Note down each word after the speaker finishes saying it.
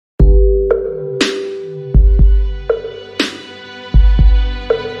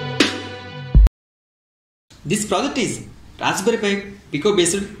This project is Raspberry Pi PICO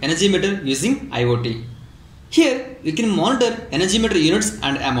based energy meter using IoT. Here we can monitor energy meter units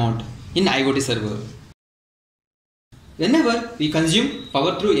and amount in IoT server. Whenever we consume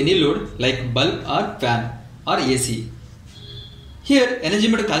power through any load like bulb or fan or AC, here energy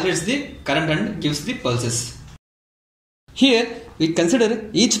meter calculates the current and gives the pulses. Here we consider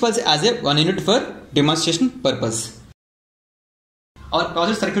each pulse as a 1 unit for demonstration purpose. Our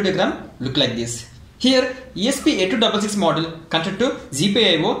project circuit diagram look like this. Here ESP8266 module connected to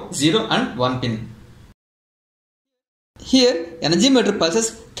GPIO 0 and 1 pin. Here energy meter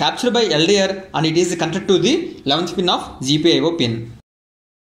pulses captured by LDR and it is connected to the 11th pin of GPIO pin.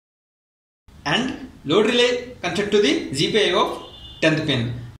 And load relay connected to the GPIO of 10th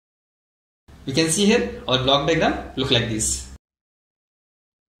pin. We can see here our block diagram look like this.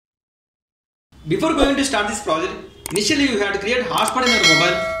 Before going to start this project, initially you have to create hotspot in your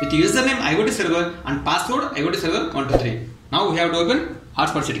mobile with username IoT server and password IoT server 123. Now we have to open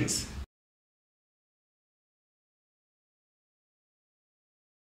hotspot settings.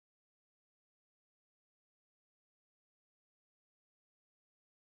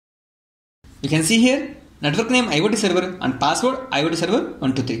 You can see here network name IoT server and password IoT server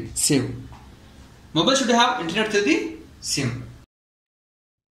 123. Save. Mobile should have internet through the SIM.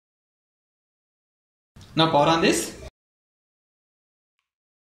 Now power on this.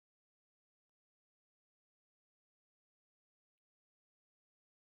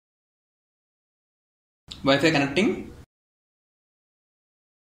 Wi-Fi connecting.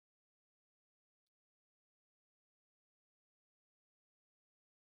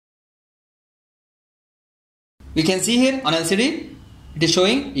 We can see here on LCD it is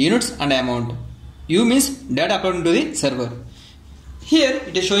showing units and amount. U means data uploading to the server. Here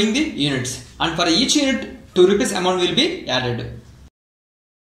it is showing the units and for each unit 2 rupees amount will be added.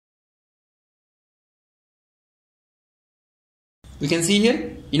 We can see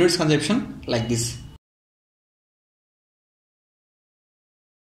here units consumption like this.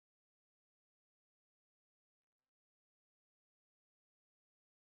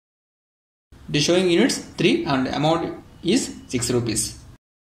 It is showing units 3 and amount is 6 rupees.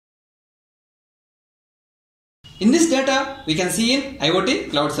 In this data, we can see in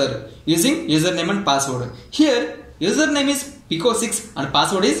IoT cloud server using username and password. Here, username is PICO6 and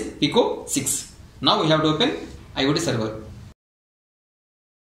password is PICO6. Now we have to open IoT server.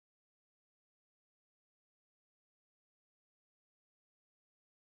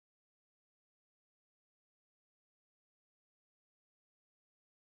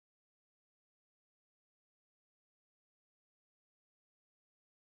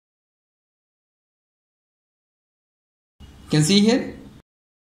 You can see here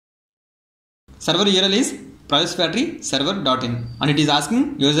server URL is projectbatteryserver.in and it is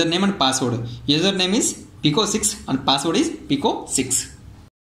asking username and password. Username is PICO6 and password is PICO6.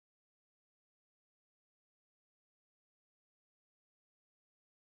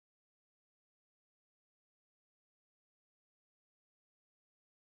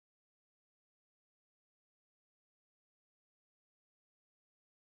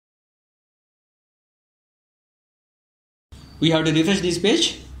 We have to refresh this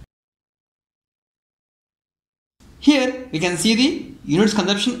page. Here we can see the units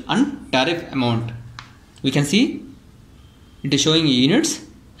consumption and tariff amount. We can see it is showing units,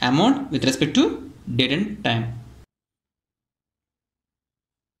 amount with respect to date and time.